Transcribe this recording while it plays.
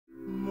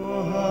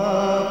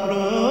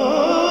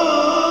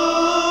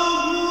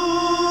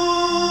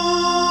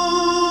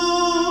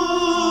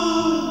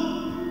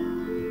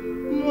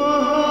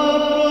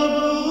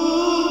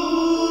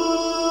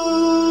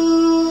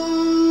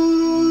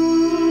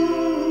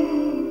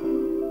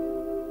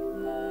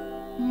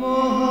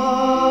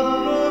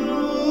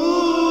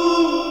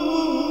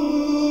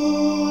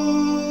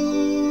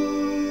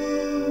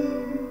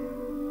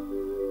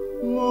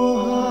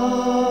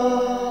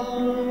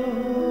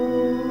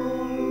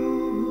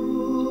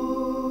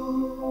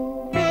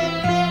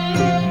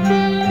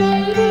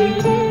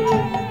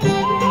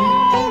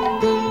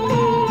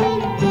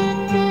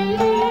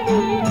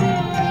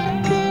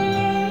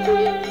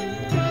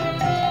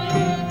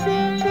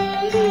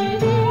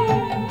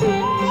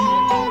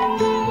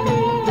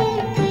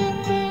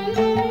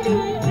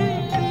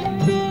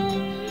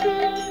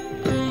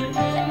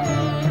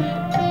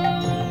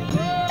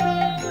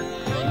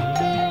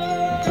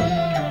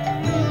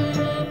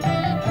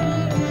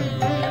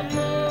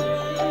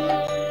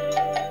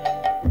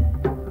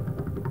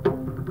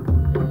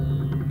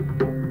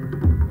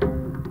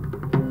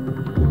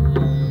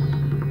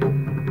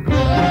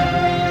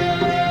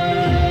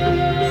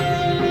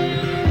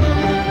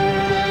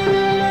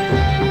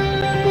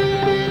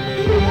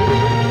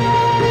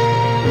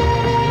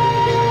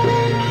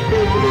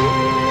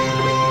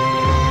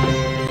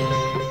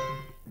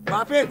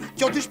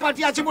Police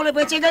party আছে বলে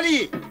বেঁচে গেলি,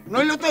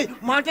 নইলে তুই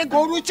মাঠে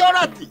গরু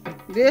চড়াতি।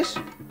 বেশ,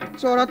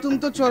 চড়াতুম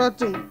তো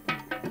চড়াতুম।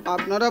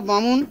 আপনারা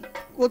বামুন,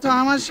 কোথাও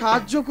আমার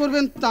সাহায্য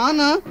করবেন তা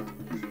না।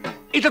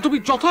 এটা তুমি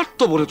যথার্থ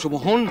বলেছো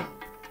মোহন।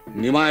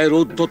 নিমায়ের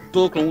ঔদ্ধত্য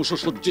ক্রমশ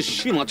সহ্যের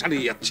সীমা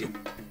ছাড়িয়ে যাচ্ছে।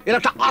 এর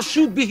একটা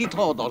আশু বিহিত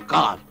হওয়া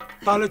দরকার।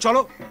 তাহলে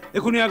চলো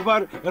এখনই একবার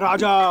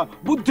রাজা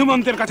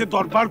বুদ্ধিমন্তের কাছে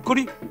দরবার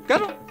করি।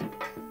 কেন?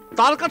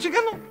 তার কাছে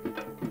কেন?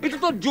 এটা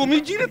তো জমি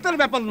জিরেতের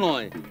ব্যাপার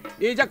নয়।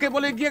 এই যাকে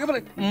বলে গিয়ে একেবারে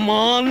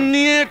মান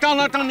নিয়ে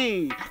টানাটানি,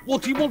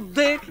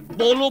 পথিমধ্যে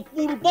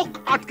বলপূর্বক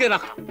আটকে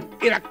রাখা।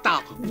 এর একটা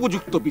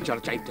উপযুক্ত বিচার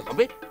চাইতে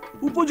হবে।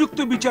 উপযুক্ত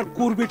বিচার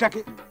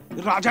করবেটাকে?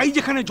 রাজাই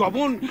যেখানে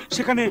জবন,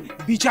 সেখানে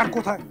বিচার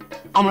কোথায়?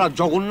 আমরা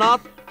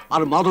জগন্নাথ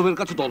আর মাধবের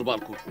কাছে দরবার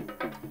করব।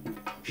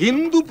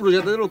 হিন্দু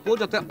প্রজাদের ওপর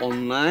যাতে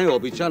অন্যায়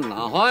অবিচার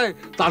না হয়,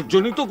 তার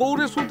জন্যই তো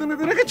গৌড়ের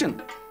সুলতানেদের রেখেছেন।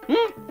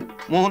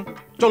 মোহন,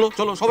 চলো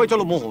চলো সবাই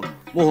চলো। মোহন,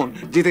 মোহন,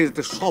 যেতে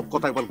যেতে সব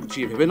কথা একবার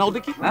গুছিয়ে ভেবে নাও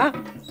দেখি। হ্যাঁ,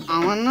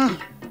 আমার না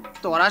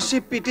তোরা সে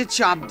পেটে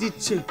চাপ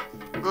দিচ্ছে,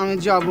 আমি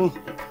যাব।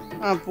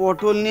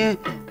 পটল নিয়ে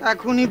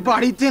এখনই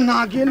বাড়িতে না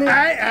গেলে।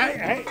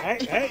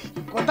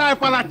 কোথায়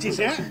পালাচ্ছিস?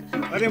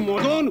 আরে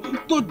মদন,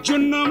 তোর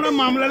জন্য আমরা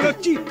মামলা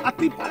লড়ছি আর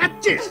তুই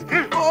পালাচ্ছিস?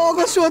 ও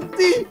গো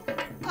সত্যি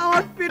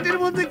আমার পেটের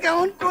মধ্যে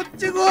কেমন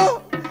করছে গো।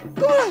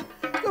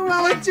 তোমরা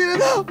আমায় ছেড়ে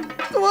দাও,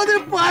 তোমাদের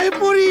পায়ে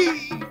পড়ি।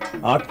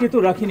 আটকে তো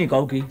রাখিনি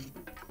কাউকে।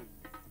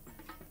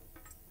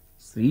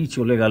 শ্রী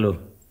চলে গেল,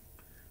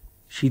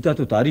 সীতা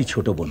তো তারই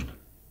ছোট বোন।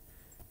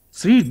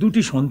 শ্রীর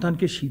দুটি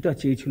সন্তানকে সীতা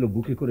চেয়েছিল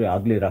বুকে করে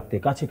আগলে রাখতে,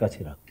 কাছে কাছে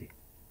রাখতে।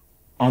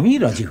 আমি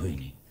রাজি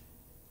হইনি।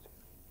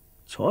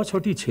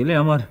 ছটি ছেলে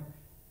আমার,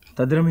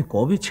 তাদের আমি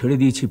কবে ছেড়ে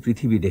দিয়েছি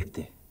পৃথিবী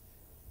দেখতে।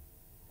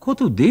 কত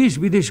দেশ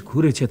বিদেশ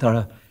ঘুরেছে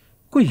তারা,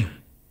 কই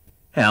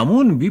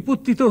এমন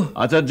বিপত্তি তো।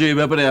 আচার্য, এই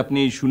ব্যাপারে আপনি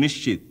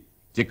সুনিশ্চিত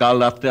যে কাল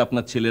রাত্রে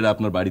আপনার ছেলেরা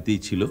আপনার বাড়িতেই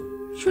ছিল?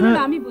 শুনুন,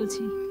 আমি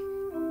বলছি।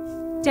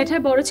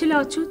 জ্যাঠার বড় ছেলে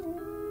অচ্যুত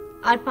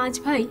আর 5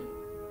 ভাই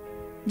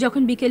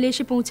যখন বিকেলে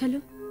এসে পৌঁছালো,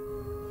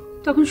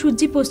 তখন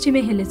সূর্যি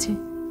পশ্চিমে হেলেছে।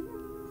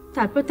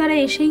 তারপর তারা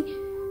এসেই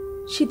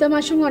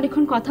সীতামার সঙ্গে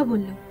অনেকক্ষণ কথা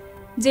বলল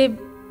যে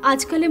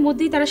আজকালের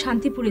মধ্যেই তারা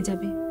শান্তিপুরে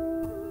যাবে।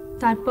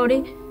 তারপরে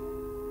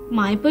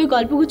মায়ের বই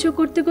গল্পগুচ্ছ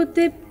করতে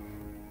করতে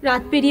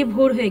রাত পেরিয়ে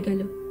ভোর হয়ে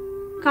গেল।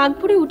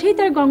 কাকভোরে উঠেই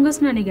তারা গঙ্গা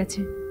স্নানে গেছে।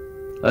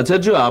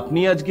 আচার্য, আপনি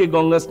আজকে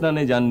গঙ্গা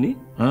স্নানে যাননি?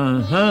 হ্যাঁ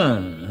হ্যাঁ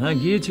হ্যাঁ,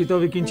 গিয়েছি,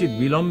 তবে কিঞ্চিত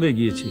বিলম্বে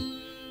গিয়েছি।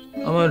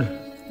 আমার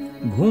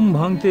ঘুম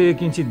ভাঙতে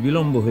কিঞ্চিত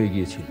বিলম্ব হয়ে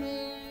গিয়েছিল।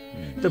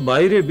 তা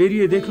বাইরে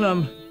বেরিয়ে দেখলাম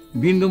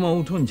বিন্দুমা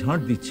উঠোন ঝাঁট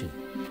দিচ্ছে।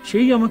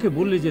 সেই আমাকে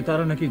বললে যে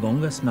তারা নাকি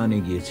গঙ্গা স্নানে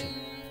গিয়েছে।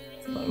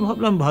 আমি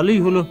ভাবলাম ভালোই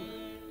হলো,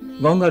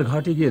 গঙ্গার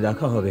ঘাটে গিয়ে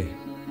দেখা হবে।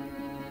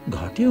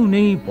 ঘাটেও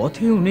নেই,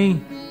 পথেও নেই।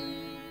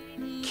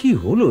 কি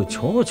হলো,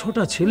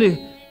 ছটা ছেলে।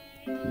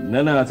 না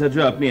না আচার্য,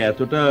 আপনি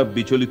এতটা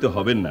বিচলিত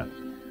হবেন না।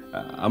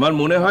 আমার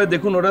মনে হয়,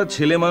 দেখুন, ওরা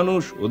ছেলে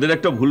মানুষ, ওদের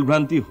একটা ভুল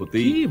ভ্রান্তি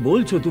হতেই। কি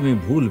বলছো তুমি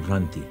ভুল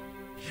ভ্রান্তি?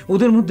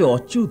 ওদের মধ্যে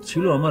অচ্যুত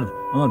ছিল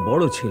আমার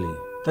বড় ছেলে।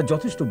 তার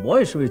যথেষ্ট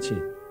বয়স হয়েছে,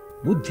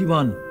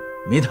 বুদ্ধিমান,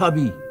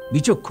 মেধাবী,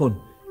 বিচক্ষণ।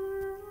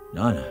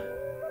 না না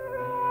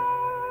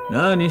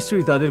না,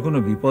 নিশ্চয়ই তাদের কোনো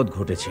বিপদ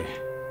ঘটেছে।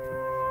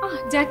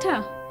 জ্যাঠা,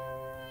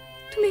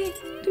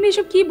 তুমি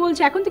এসব কি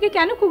বলছো? এখন থেকে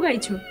কেন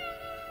কুগাইছো?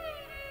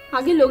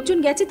 আগে লোকজন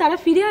গেছে, তারা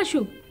ফিরে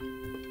আসুক।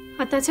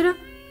 আর তাছাড়া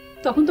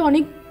তখন তো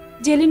অনেক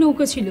জেলে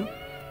নৌকা ছিল,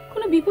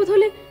 কোনো বিপদ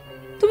হলে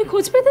তুমি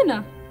খোঁজ পেতে না।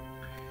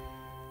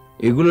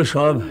 এগুলো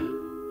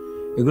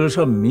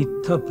সব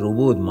মিথ্যা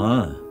প্রবোধ মা।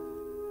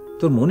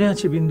 তোর মনে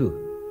আছে বিন্দু,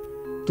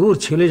 তোর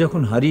ছেলে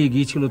যখন হারিয়ে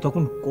গিয়েছিল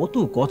তখন কত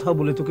কথা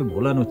বলে তোকে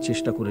ভোলানোর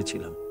চেষ্টা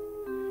করেছিলাম।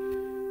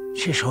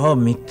 সে সব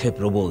মিথ্যে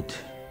প্রবোধ।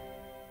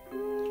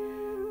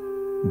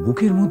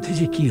 বুকের মধ্যে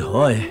যে কি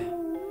হয়।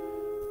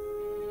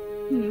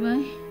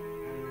 নিমাই,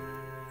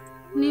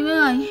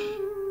 নিমাই,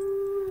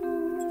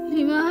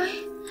 নিমাই,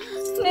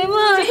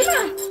 নিমাই,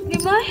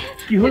 নিমাই,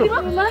 কি হলো?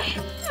 নিমাই,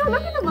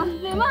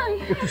 নিমাই,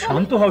 একটু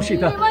শান্ত হও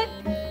সীতা।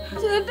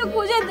 একটু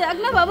খুঁজে দেখ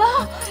না বাবা।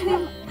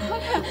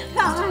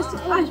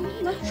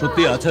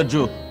 সত্যি আচার্য,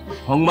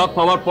 সংবাদ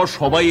পাওয়ার পর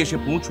সবাই এসে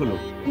পৌঁছলো,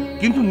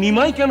 কিন্তু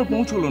নিমাই কেন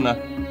পৌঁছলো না?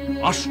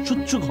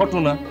 আশ্চর্য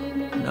ঘটনা।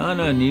 না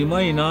না,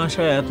 নিমাই না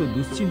আসায় এত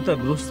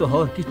দুশ্চিন্তাগ্রস্ত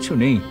হওয়ার কিচ্ছু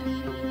নেই।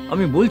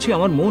 আমি বলছি,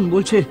 আমার মন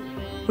বলছে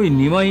ওই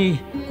নিমাই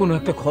কোনো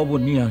একটা খবর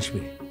নিয়ে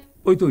আসবে।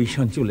 ওই তো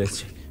ঈশান চলে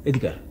এসছে,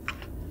 এদিকে।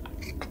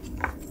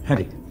 হ্যাঁ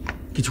রে,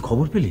 কিছু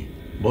খবর পেলি?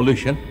 বলো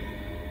ঈশান।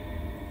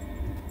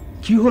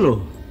 কি হলো?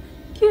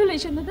 কি হলো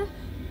ঈশান দাদা?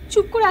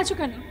 চুপ করে আছো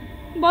কেন?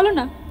 বলো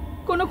না,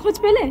 কোনো খোঁজ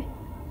পেলে?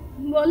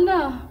 বল না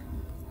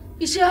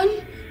ঈশান,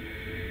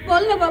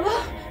 বল না বাবা,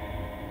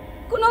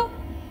 কোনো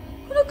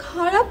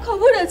খারাপ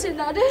খবর আছে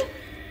না রে?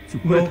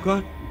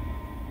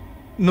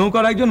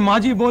 নৌকার একজন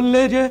মাঝি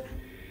বললে যে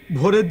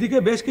ভোরের দিকে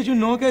বেশ কিছু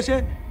নৌকা এসে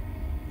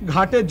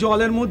ঘাটের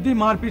জলের মধ্যেই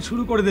মারপিট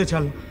শুরু করে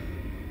দিয়েছিল।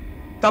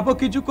 তারপর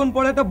কিছুক্ষণ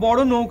পরে একটা বড়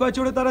নৌকা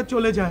চড়ে তারা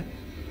চলে যায়।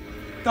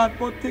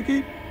 তারপর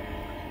থেকেই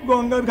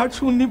গঙ্গার ঘাট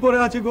শূন্য পড়ে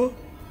আছে গো,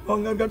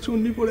 গঙ্গার ঘাট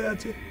শূন্য পড়ে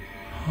আছে।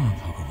 হ্যাঁ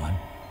ভগবান,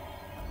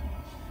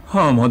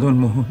 হ্যাঁ মদন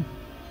মোহন,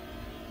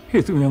 এ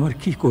তুমি আমার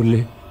কি করলে?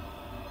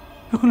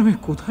 এখন আমি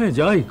কোথায়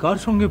যাই, কার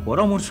সঙ্গে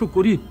পরামর্শ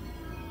করি?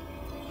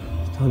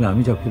 তাহলে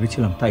আমি যা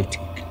ভেবেছিলাম তাই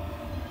ঠিক।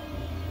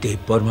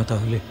 দেববর্মা,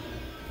 তাহলে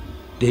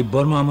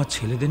দেববর্মা আমার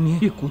ছেলেদের নিয়ে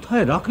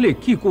কোথায় রাখলে,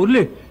 কি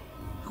করলে?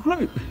 এখন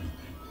আমি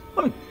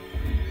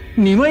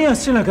নিমাই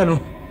আসছে না কেন?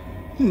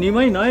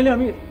 নিমাই না এলে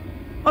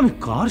আমি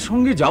কার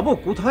সঙ্গে যাব,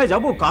 কোথায়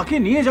যাব, কাকে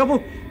নিয়ে যাব?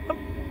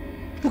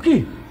 ওকে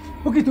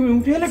ওকে, তুমি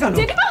উঠে এলে কেন?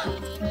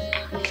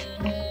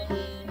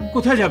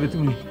 কোথায় যাবে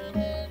তুমি?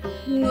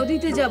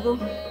 নদীতে যাব,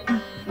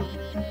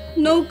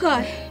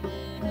 নৌকায়।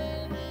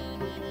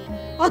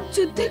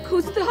 অচ্যুতকে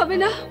খুঁজতে হবে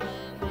না,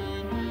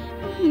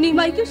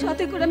 নিমাইকে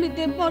সাথে করে আমি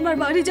দেববর্মার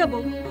বাড়ি যাব।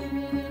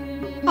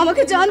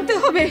 আমাকে জানতে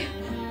হবে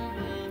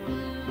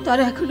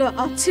তারা এখনো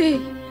আছে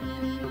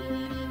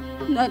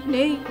না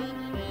নেই।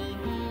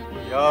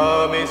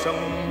 यामेशं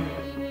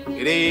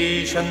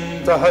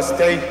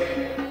गिरीशन्तहस्तै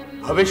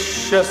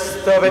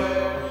भविष्यस्तवे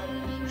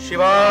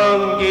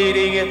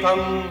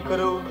शिवाङ्गिरियतं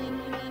कुरु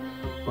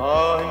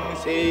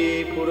मांसे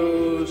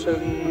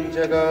पुरुषं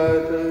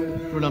जगत्।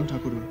 প্রণাম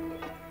ঠাকুর।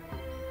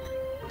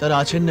 তারা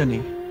আছেন না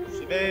নেই?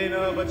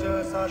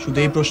 শুধু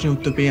এই প্রশ্নের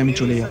উত্তর পেয়ে আমি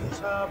চলে যাব।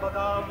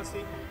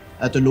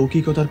 এত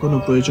লৌকিকতার কোনো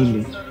প্রয়োজন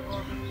নেই।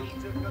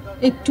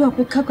 একটু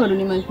অপেক্ষা করো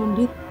নিমাই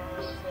পণ্ডিত।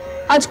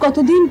 আজ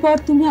কতদিন পর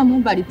তুমি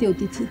আমার বাড়িতে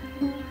অতিথি।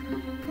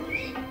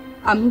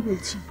 আমি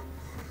বলছি,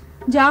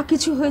 যা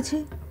কিছু হয়েছে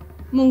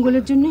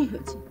মঙ্গলের জন্যই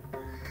হয়েছে।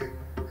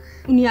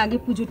 উনি আগে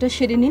পুজোটা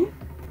সেরে নিন,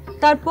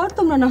 তারপর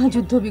তোমরা না হয়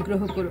যুদ্ধ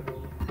বিগ্রহ করো।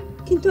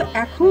 কিন্তু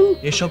এখন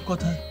এসব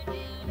কথা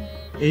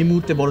এই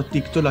মুহূর্তে বড়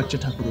তিক্ত লাগছে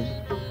ঠাকুর।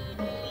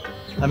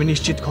 আমি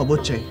নিশ্চিত খবর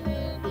চাই।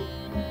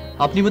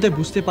 আপনি বোধহয়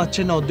বুঝতে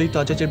পারছেন না অদ্বৈত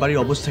আচার্যের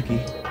বাড়ির অবস্থা কি।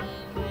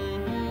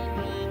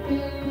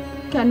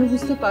 কেন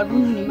বুঝতে পারবো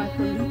না নিমাই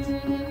পণ্ডিত?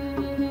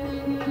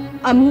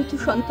 আমিও তো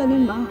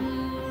সন্তানের মা।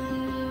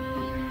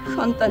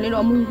 সন্তানের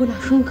অমঙ্গল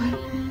আশঙ্কায়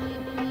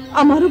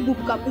আমারও বুক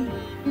কাঁপে।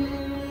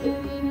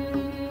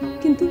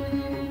 কিন্তু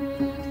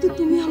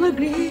তুমি আমার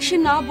গৃহে এসে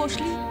না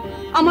বসলে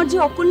আমার যে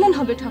অকল্যাণ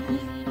হবে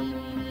ঠাকুর।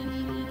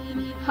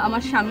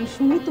 আমার স্বামীর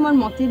সঙ্গে তোমার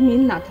মতের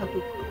মিল না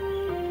থাকুক,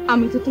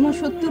 আমি তো তোমার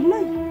শত্রু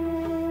নই।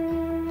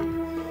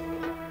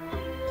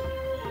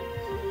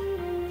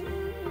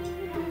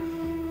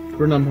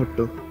 প্রণাম ভট্ট।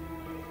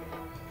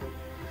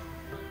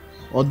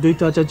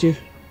 অদ্বৈত আচার্যের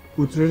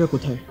পুত্রেরা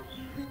কোথায়?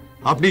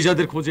 আপনি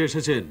যাদের খোঁজে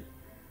এসেছেন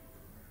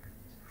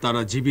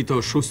তারা জীবিত,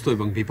 সুস্থ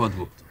এবং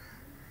বিপদমুক্ত।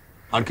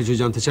 আর কিছু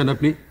জানতে চান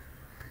আপনি?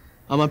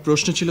 আমার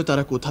প্রশ্ন ছিল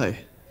তারা কোথায়।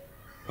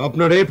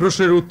 আপনার এই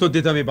প্রশ্নের উত্তর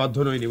দিতে আমি বাধ্য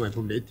নই নিমাই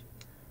পণ্ডিত।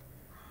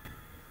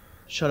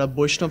 সারা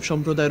বৈষ্ণব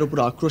সম্প্রদায়ের উপর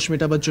আক্রোশ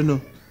মেটাবার জন্য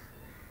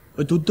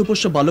ওই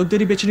দুগ্ধপোষ্য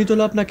বালকদেরই বেছে নিতে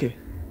হলো আপনাকে?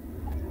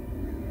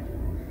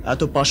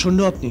 এত পাষণ্ড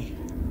আপনি?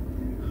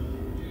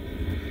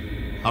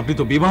 আপনি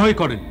তো বিবাহই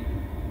করেন।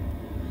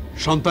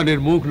 সন্তানের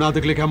মুখ না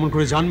দেখলে কেমন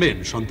করে জানবেন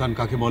সন্তান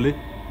কাকে বলে?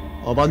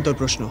 অবান্তর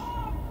প্রশ্ন।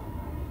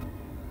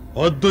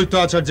 অদ্বৈত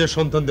আচার্যের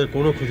সন্তানদের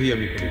কোনো ক্ষতি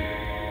আমি করি।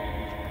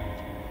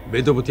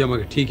 বেদবতী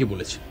আমাকে ঠিকই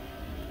বলেছে,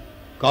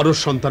 কারোর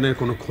সন্তানের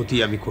কোনো ক্ষতি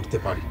আমি করতে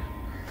পারি না।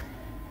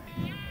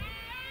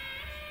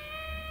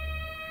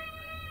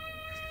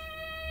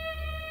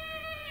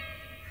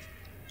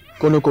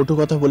 কোনো কটু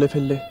কথা বলে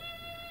ফেললে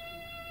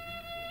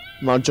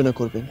মার্জনা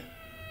করবেন।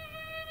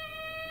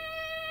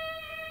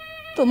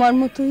 তোমার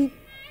মতোই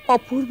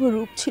অপূর্ব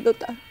রূপ ছিল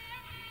তার।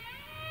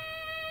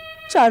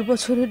 4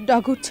 বছরের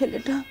ডাগর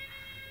ছেলেটা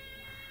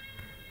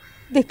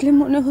দেখলে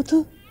মনে হতো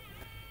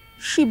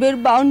শিবের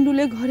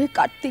বাউন্ডুলে ঘরে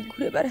কার্তিক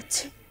ঘুরে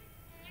বেড়াচ্ছে।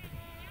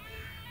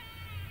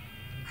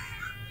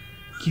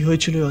 কি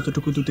হয়েছিল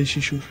অতটুকু দুধের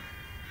শিশুর?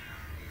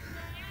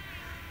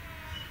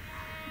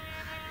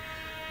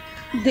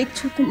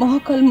 দেখছো তো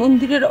মহাকাল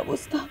মন্দিরের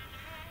অবস্থা।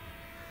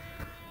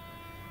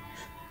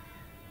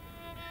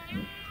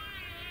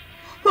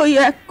 ওই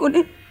এক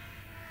কোণে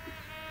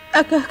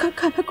একা একা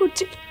খেলা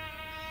করছিল।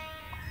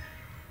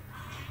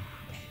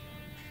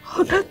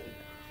 হঠাৎ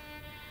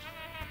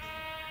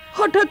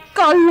হঠাৎ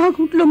কাল নাগ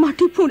উঠলো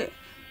মাটি ফুঁড়ে।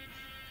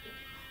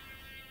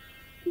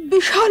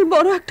 বিশাল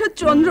বড় একটা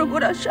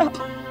চন্দ্রগোড়া সাপ,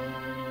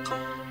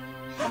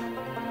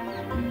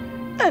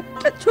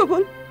 একটা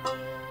ছবল,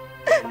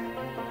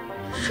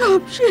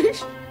 সব শেষ।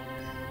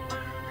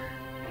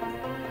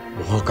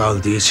 মহাকাল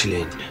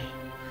দিয়েছিলেন,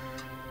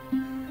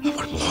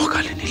 আবার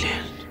মহাকালে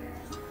নিলেন।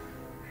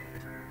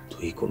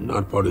 তুই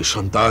কন্যার পরে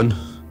সন্তান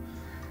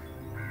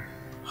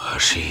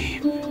হাসি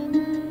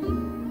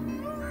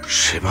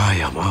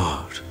সেবায়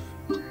আমার।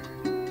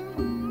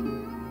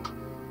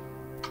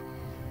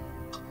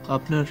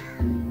 আপনার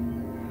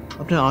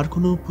আর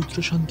কোনো পুত্র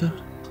সন্তান?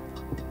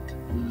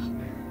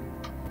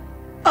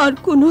 আর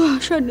কোনো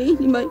আশা নেই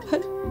নিমাই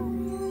ভাই।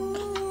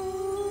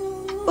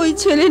 ওই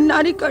ছেলের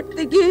নারী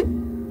কাটতে গিয়ে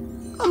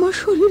আমার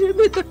শরীরের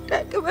ভেতরটা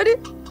একেবারে।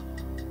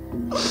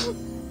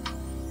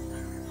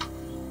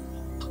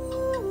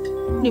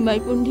 নিমাই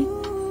পণ্ডিত,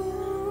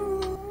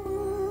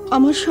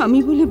 আমার স্বামী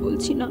বলে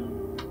বলছি না,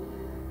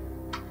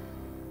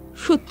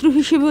 শত্রু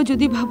হিসেবেও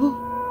যদি ভাবো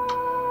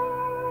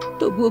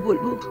তবুও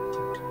বলবো,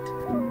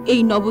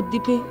 এই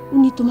নবদ্বীপে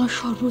উনি তোমার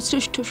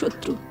সর্বশ্রেষ্ঠ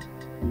শত্রু।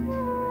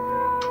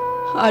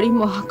 আর এই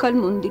মহাকাল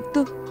মন্দির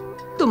তো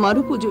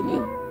তোমারও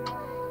পূজনীয়।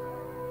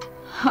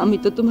 আমি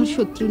তো তোমার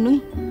শত্রু নই।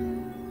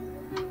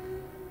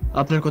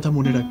 আপনার কথা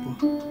মনে রাখবো।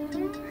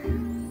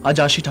 আজ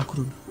আসি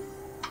ঠাকুরুন।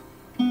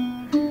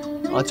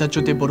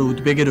 আচার্যদেব বড়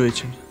উদ্বেগে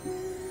রয়েছেন।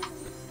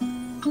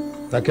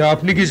 তাকে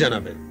আপনি কি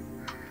জানাবেন?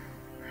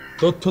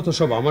 তথ্য তো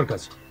সব আমার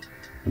কাছে।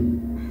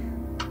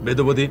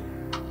 বেদবতী,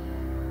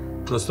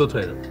 প্রস্তুত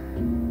হয়ে নাও।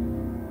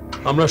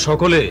 আমরা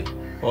সকলে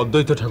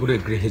অদ্বৈত ঠাকুরের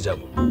গৃহে যাব।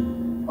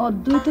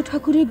 অদ্বৈত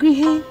ঠাকুরের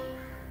গৃহে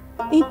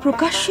এই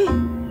প্রকাশ্যে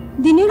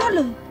দিনের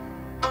আলো?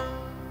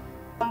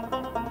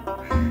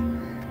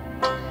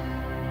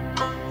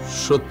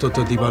 সত্য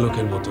তো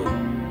দিবালোকের মতো।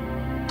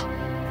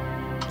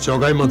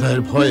 জগাই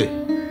মাধায়ের ভয়ে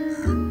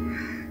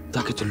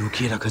তাকে তো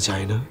লুকিয়ে রাখা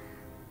যায় না।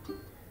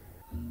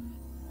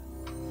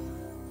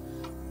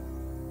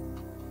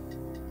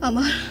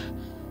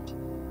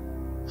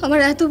 আমার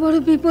এত বড়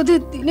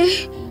বিপদের দিনে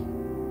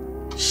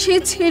সে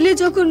ছেলে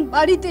যখন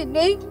বাড়িতে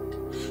নেই,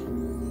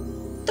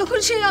 তখন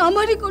সে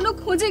আমারই কোনো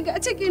খোঁজে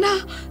গেছে কিনা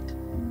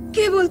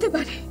কে বলতে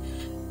পারে?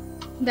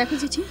 দেখো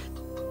চিঠি,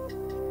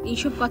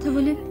 এইসব কথা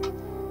বলে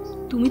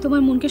তুমি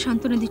তোমার মনকে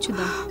সান্ত্বনা দিচ্ছ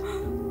দাও,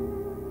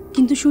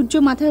 কিন্তু সূর্য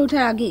মাথায়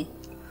ওঠার আগে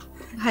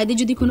ভাইদের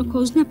যদি কোনো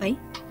খোঁজ না পাই,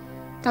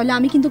 তাহলে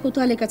আমি কিন্তু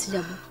কোতোয়ালের কাছে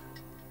যাব।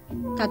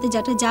 তাতে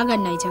যাটা যাক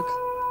আর নাই যাক।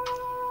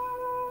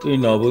 তুই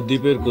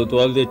নবদ্বীপের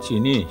কোতোয়ালদের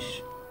চিনিস?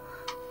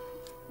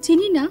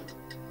 চিনি না,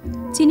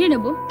 চিনে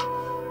নেব,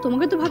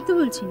 তোমাকে তো ভাবতে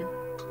বলছি না।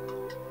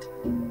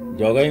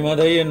 জগাই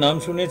মাধাইয়ের নাম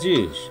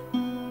শুনেছিস?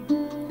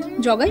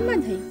 জগাই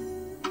মাধাই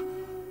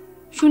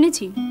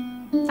শুনেছি,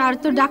 তার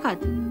তো ডাকাত।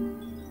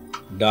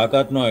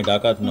 ডাকাত নয়,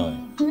 ডাকাত নয়।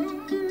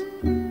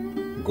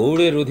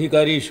 গৌড়ের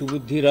অধিকারী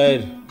সুবুদ্ধি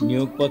রায়ের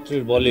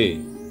নিয়োগপত্রের বলে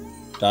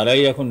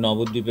তারাই এখন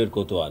নবদ্বীপের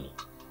কোতোয়াল।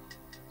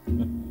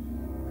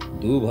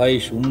 দু ভাই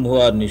শুম্ভ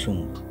আর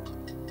নিশুম্ভ।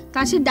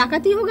 তা সে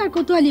ডাকাতি হোক আর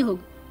কোতোয়ালি হোক,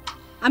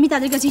 আমি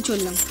তাদের কাছেই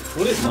চললাম।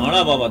 ওরে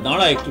দাঁড়া বাবা,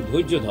 দাঁড়া, একটু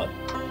ধৈর্য ধর।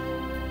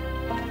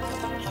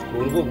 কি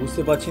করবো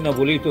বুঝতে পারছি না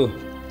বলেই তো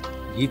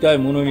গীতায়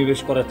মনোনিবেশ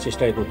করার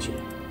চেষ্টাই করছি।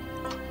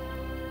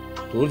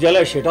 তোর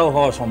জ্বালায় সেটাও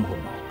হওয়া সম্ভব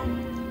না।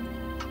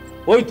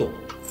 ওই তো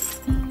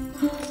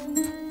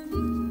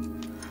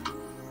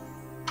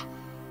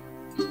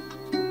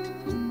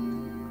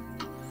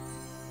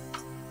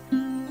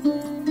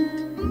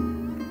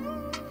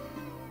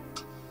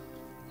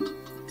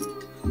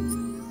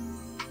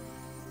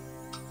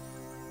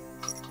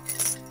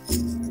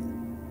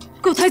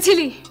কোথায়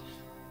ছিলি?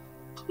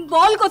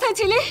 বল কোথায়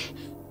ছিলি?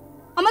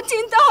 আমার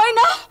চিন্তা হয়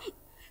না?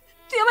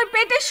 তুই আমার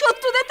পেটের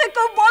শত্রুদের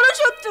থেকে বড়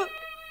শত্রু।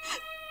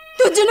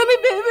 তোর জন্য আমি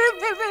ভেবে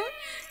ভেবে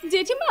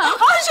জেঠিমা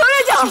সরে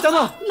যা।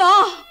 না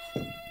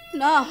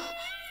না,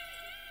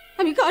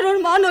 আমি কারোর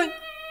মা নই।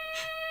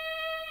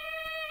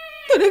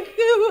 তোরা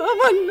কেউ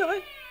আমার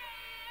নয়।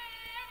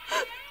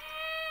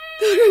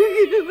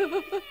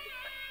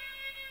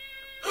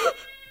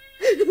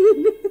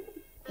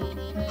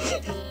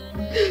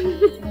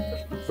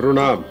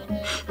 প্রণাম।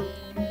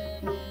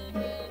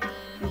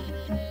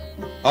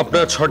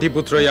 আপনার 6টি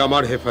পুত্রই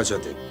আমার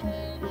হেফাজতে।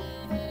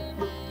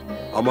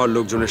 আমার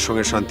লোকজনের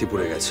সঙ্গে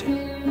শান্তিপুরে গেছে।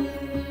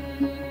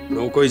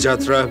 নৌকোয়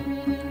যাত্রা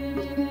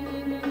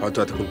হয়তো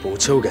এতক্ষণ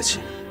পৌঁছেও গেছে।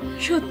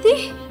 সত্যি?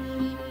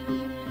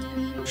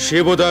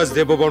 শিবদাস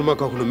দেববর্মা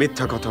কখনো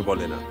মিথ্যা কথা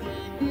বলে না।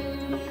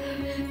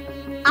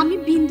 আমি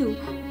বিন্দু,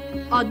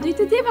 অদ্বৈত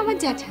দেব আমার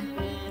জ্যাঠা।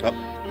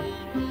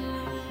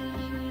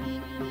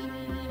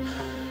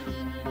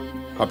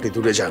 আপনি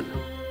দূরে যান,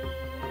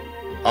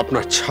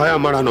 আপনার ছায়া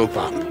মারানো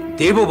পাপ।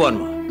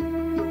 দেববর্মা,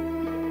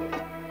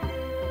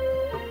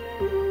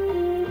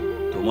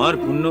 তোমার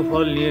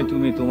পুণ্যফল নিয়ে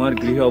তুমি তোমার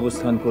গৃহে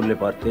অবস্থান করলে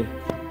পারতে,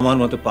 আমার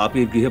মতো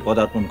পাপীর গৃহে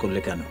পদার্পণ করলে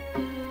কেন?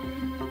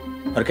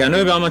 আর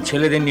কেনই বা আমার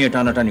ছেলেদের নিয়ে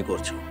টানাটানি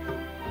করছো?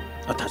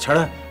 আর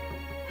তাছাড়া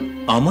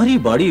আমারই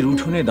বাড়ির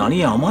উঠোনে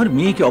দাঁড়িয়ে আমার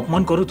মেয়েকে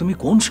অপমান করো তুমি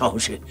কোন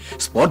সাহসে?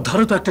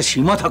 স্পর্ধারও তো একটা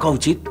সীমা থাকা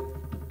উচিত।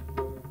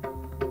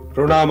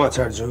 প্রণাম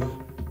আচার্য।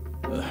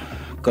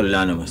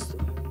 কল্যাণমস্তু।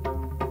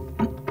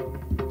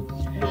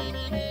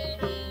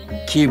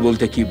 কি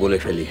বলতে কি বলে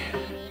ফেলি।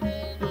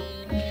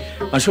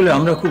 আসলে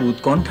আমরা খুব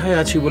উৎকণ্ঠায়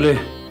আছি বলে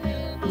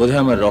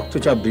বোধহয় আমার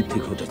রক্তচাপ বৃদ্ধি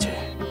ঘটেছে।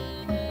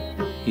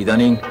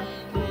 ইদানিং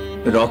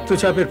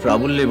রক্তচাপের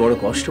প্রাবল্যে বড়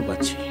কষ্ট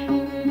পাচ্ছি।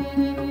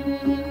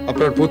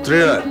 আপনার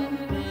পুত্রেরা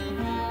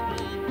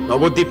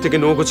নবদ্বীপ থেকে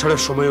নৌকো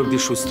ছাড়ার সময় অবধি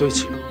সুস্থই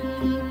ছিল,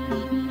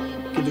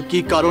 কিন্তু কি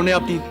কারণে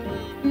আপনি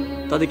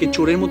তাদেরকে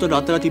চোরের মতো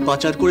রাতারাতি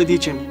পাচার করে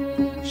দিয়েছেন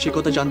সে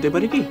কথা জানতে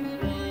পারি কি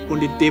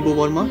পণ্ডিত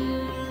দেববর্মা?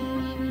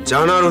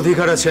 জানার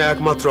অধিকার আছে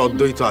একমাত্র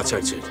অদ্বৈত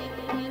আচার্যের,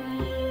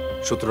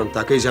 সুতরাং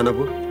তাকেই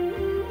জানাবো।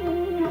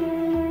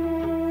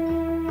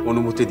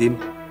 অনুমতি দিন,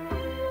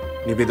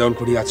 নিবেদন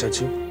করি আচার্য।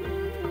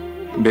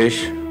 বেশ,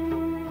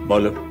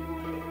 বলো।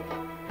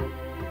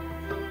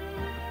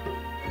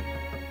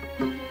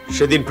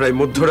 সেদিন প্রায়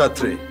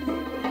মধ্যরাত্রে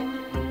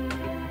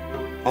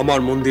আমার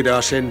মন্দিরে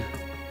আসেন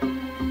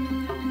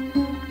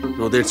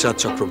নদের চাঁদ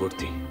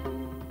চক্রবর্তী,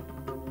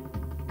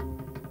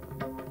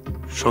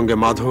 সঙ্গে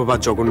মাধব বা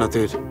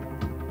জগন্নাথের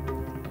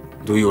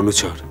 2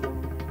 অনুচর,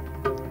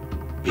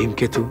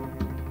 ভীমকেতু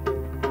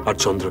আর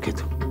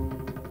চন্দ্রকেতু।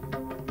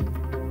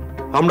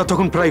 আমরা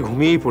তখন প্রায়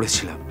ঘুমিয়েই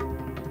পড়েছিলাম।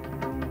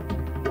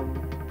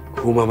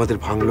 ঘুম আমাদের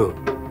ভাঙলো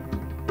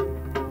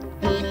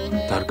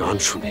তার গান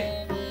শুনে।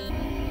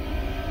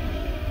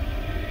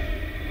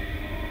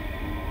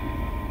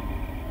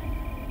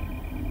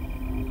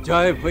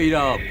 জয়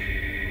ভৈরব,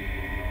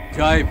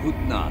 জয়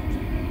ভূতনাথ।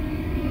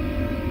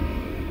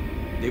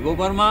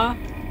 দেববর্মা,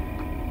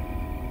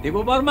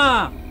 দেববর্মা,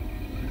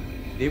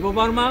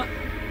 দেববর্মা।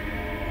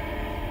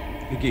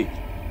 কি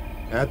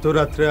এত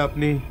রাত্রে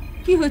আপনি?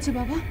 কি হয়েছে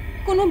বাবা?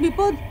 কোনো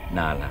বিপদ?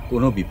 না না,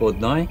 কোনো বিপদ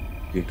নয়,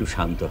 তুই একটু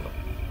শান্ত হ।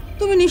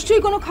 তুমি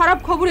নিশ্চয়ই কোনো খারাপ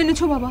খবর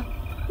এনেছো বাবা,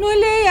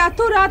 নইলে এই এত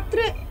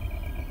রাত্রে।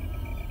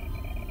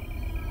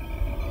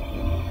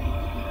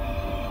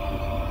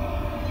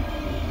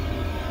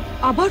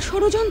 আবার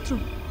ষড়যন্ত্র,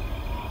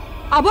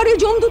 আবার এই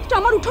যমদূতটা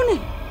আমার উঠোনে।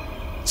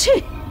 ছি,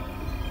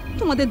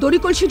 তোমাদের দড়ি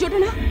কলসি জোটে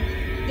না?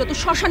 যত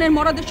শ্মশানের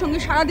মরাদের সঙ্গে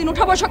সারাদিন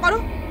ওঠা বসা করো।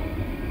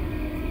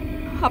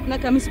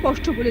 আপনাকে আমি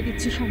স্পষ্ট বলে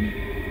দিচ্ছি স্বামী,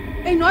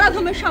 এই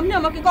নরাধমের সামনে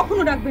আমাকে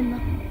কখনো ডাকবেন না।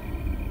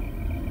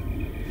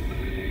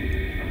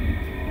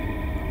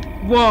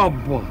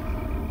 বাবা,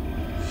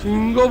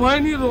 সিংহ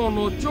বাহিনী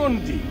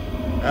রণচণ্ডী।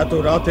 এত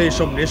রাতে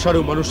এসব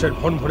নেশারও মানুষের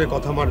ভন ভরে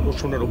কথা আমার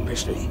শোনার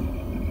অভ্যেস নেই।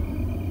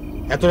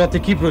 এত রাতে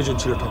কি প্রয়োজন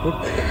ছিল ঠাকুর?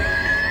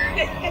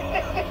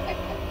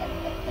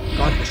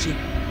 কার হাসি?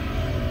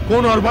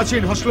 কোন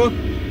অর্বাচীন হাসলো?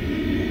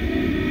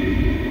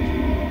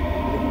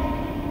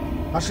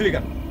 হাসলি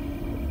কেন?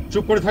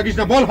 চুপ করে থাকিস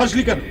না, বল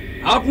হাসলি কেন?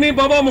 আপনি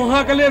বাবা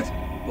মহাকালের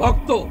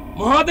ভক্ত,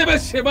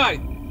 মহাদেবের সেবায়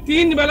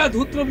 3 বেলা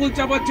ধূত্রফুল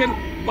চাপাচ্ছেন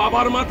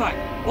বাবার মাথায়,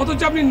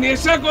 অথচ আপনি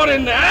নেশা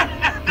করেন না।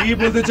 কি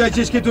বলতে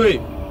চাইছিস কি তুই?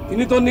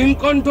 তিনি তো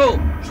নীলকণ্ঠ,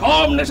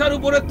 সব নেশার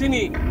উপরে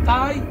তিনি।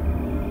 তাই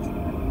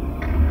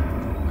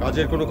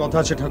কাজের কোনো কথা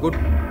আছে ঠাকুর?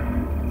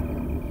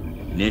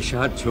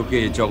 নেশার ঝোঁকে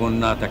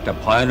জগন্নাথ একটা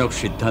ভয়ানক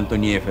সিদ্ধান্ত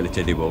নিয়ে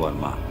ফেলেছে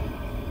দেববর্মা।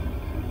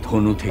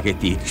 ধনু থেকে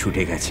তীর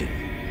ছুটে গেছে,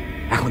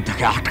 এখন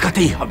তাকে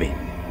আটকাতেই হবে।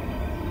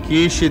 কি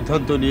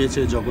সিদ্ধান্ত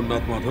নিয়েছে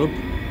জগন্নাথ মাধব?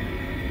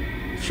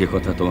 সে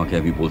কথা তোমাকে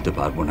আমি বলতে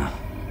পারবো না,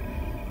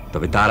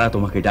 তবে তারা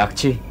তোমাকে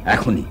ডাকছে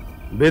এখনই।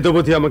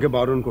 বেদবতী আমাকে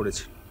বারণ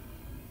করেছে,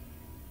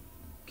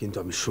 কিন্তু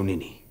আমি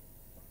শুনিনি।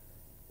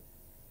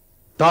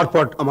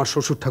 তারপর আমার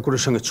শ্বশুর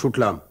ঠাকুরের সঙ্গে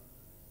ছুটলাম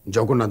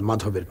জগন্নাথ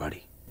মাধবের বাড়ি।